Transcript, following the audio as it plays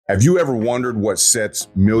Have you ever wondered what sets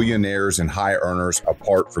millionaires and high earners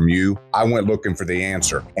apart from you? I went looking for the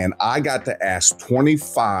answer, and I got to ask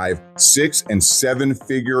 25 6- and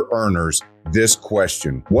 7-figure earners this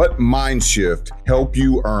question: what mind shift help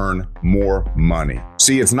you earn more money?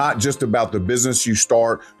 See, it's not just about the business you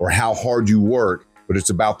start or how hard you work, but it's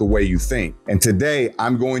about the way you think. And today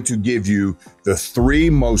I'm going to give you the 3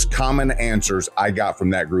 most common answers I got from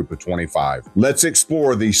that group of 25. Let's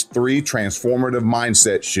explore these 3 transformative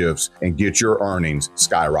mindset shifts and get your earnings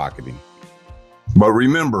skyrocketing. But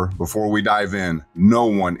remember, before we dive in, no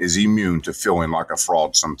one is immune to feeling like a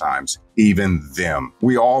fraud sometimes, even them.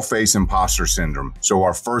 We all face imposter syndrome, so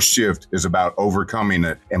our first shift is about overcoming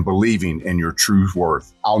it and believing in your true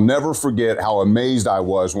worth. I'll never forget how amazed I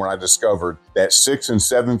was when I discovered that 6- and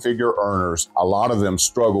 7-figure earners, a lot of them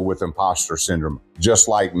struggle with imposter syndrome, just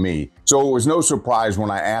like me. So it was no surprise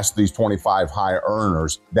when I asked these 25 high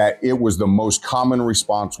earners that it was the most common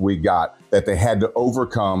response we got, that they had to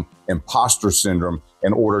overcome imposter syndrome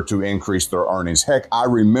in order to increase their earnings. Heck, I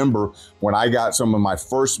remember when I got some of my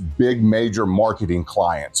first big major marketing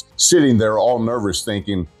clients, sitting there all nervous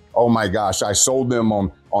thinking, oh my gosh, I sold them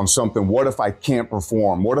on something. What if I can't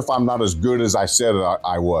perform? What if I'm not as good as I said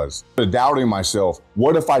I was? Doubting myself.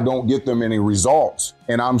 What if I don't get them any results?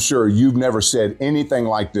 And I'm sure you've never said anything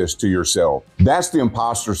like this to yourself. That's the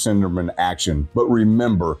imposter syndrome in action. But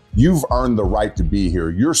remember, you've earned the right to be here.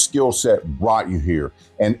 Your skill set brought you here.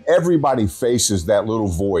 And everybody faces that little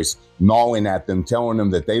voice gnawing at them, telling them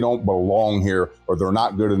that they don't belong here, or they're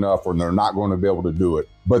not good enough, or they're not going to be able to do it.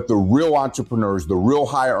 But the real entrepreneurs, the real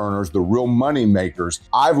high earners, the real money makers,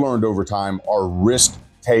 I've learned over time, are risk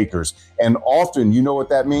takers. And often, you know what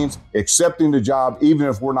that means? Accepting the job, even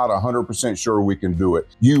if we're not 100% sure we can do it.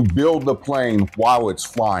 You build the plane while it's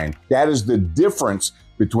flying. That is the difference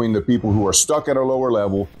between the people who are stuck at a lower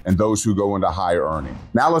level and those who go into higher earning.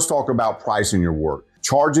 Now let's talk about pricing your work.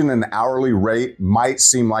 Charging an hourly rate might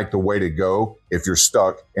seem like the way to go if you're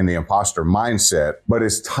stuck in the imposter mindset, but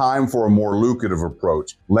it's time for a more lucrative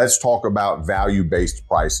approach. Let's talk about value-based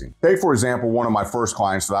pricing. Take, for example, one of my first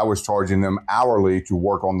clients that I was charging them hourly to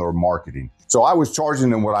work on their marketing. So I was charging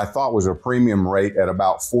them what I thought was a premium rate at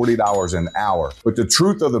about $40 an hour. But the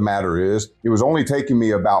truth of the matter is, it was only taking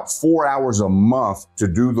me about 4 hours a month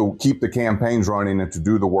to keep the campaigns running and to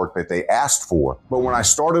do the work that they asked for. But when I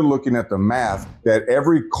started looking at the math, that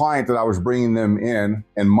every client that I was bringing them in,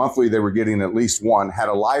 and monthly they were getting at least one, had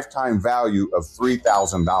a lifetime value of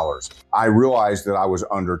 $3,000. I realized that I was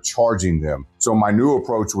undercharging them. So my new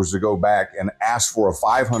approach was to go back and ask for a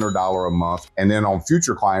 $500 a month, and then on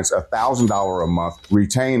future clients, a $1,000 a month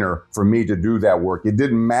retainer for me to do that work. It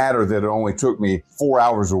didn't matter that it only took me 4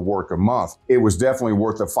 hours of work a month. It was definitely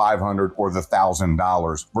worth the $500 or the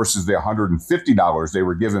 $1,000 versus the $150 they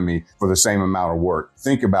were giving me for the same amount of work.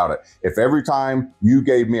 Think about it. If every time you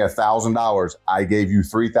gave me $1,000, I gave you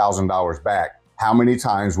 $3,000 back, how many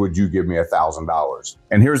times would you give me $1,000?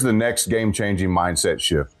 And here's the next game-changing mindset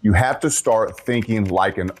shift. You have to start thinking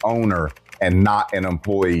like an owner and not an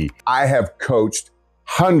employee. I have coached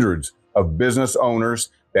hundreds of business owners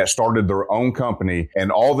that started their own company,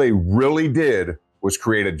 and all they really did was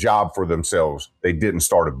create a job for themselves. They didn't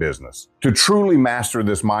start a business. To truly master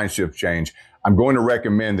this mind shift change, I'm going to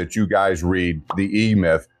recommend that you guys read The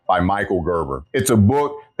E-Myth by Michael Gerber. It's a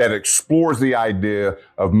book that explores the idea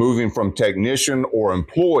of moving from technician or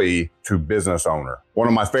employee to business owner. One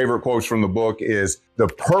of my favorite quotes from the book is, "The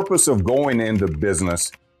purpose of going into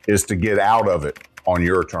business is to get out of it on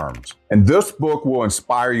your terms." And this book will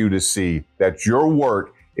inspire you to see that your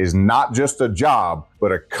work is not just a job,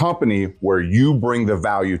 but a company where you bring the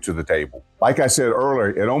value to the table. Like I said earlier,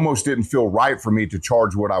 it almost didn't feel right for me to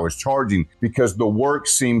charge what I was charging because the work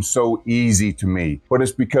seemed so easy to me, but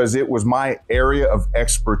it's because it was my area of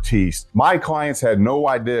expertise. My clients had no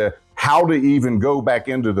idea how to even go back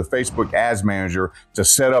into the Facebook Ads Manager to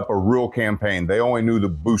set up a real campaign. They only knew the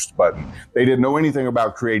boost button. They didn't know anything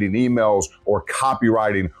about creating emails or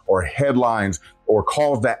copywriting or headlines or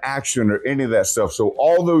calls to action or any of that stuff. So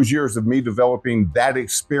all those years of me developing that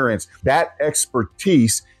experience, that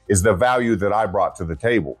expertise, is the value that I brought to the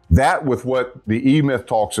table. That, with what the E-Myth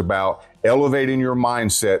talks about, elevating your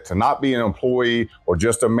mindset to not be an employee or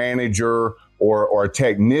just a manager or a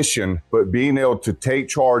technician, but being able to take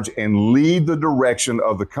charge and lead the direction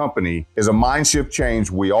of the company, is a mind shift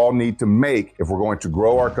change we all need to make if we're going to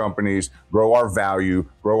grow our companies, grow our value,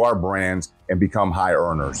 grow our brands, and become high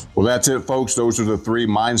earners. Well, that's it, folks. Those are the 3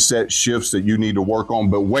 mindset shifts that you need to work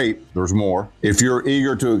on. But wait, there's more. If you're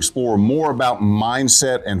eager to explore more about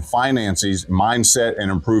mindset and finances, mindset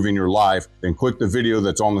and improving your life, then click the video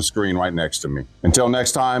that's on the screen right next to me. Until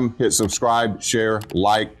next time, hit subscribe, share,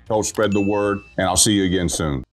 like, help spread the word, and I'll see you again soon.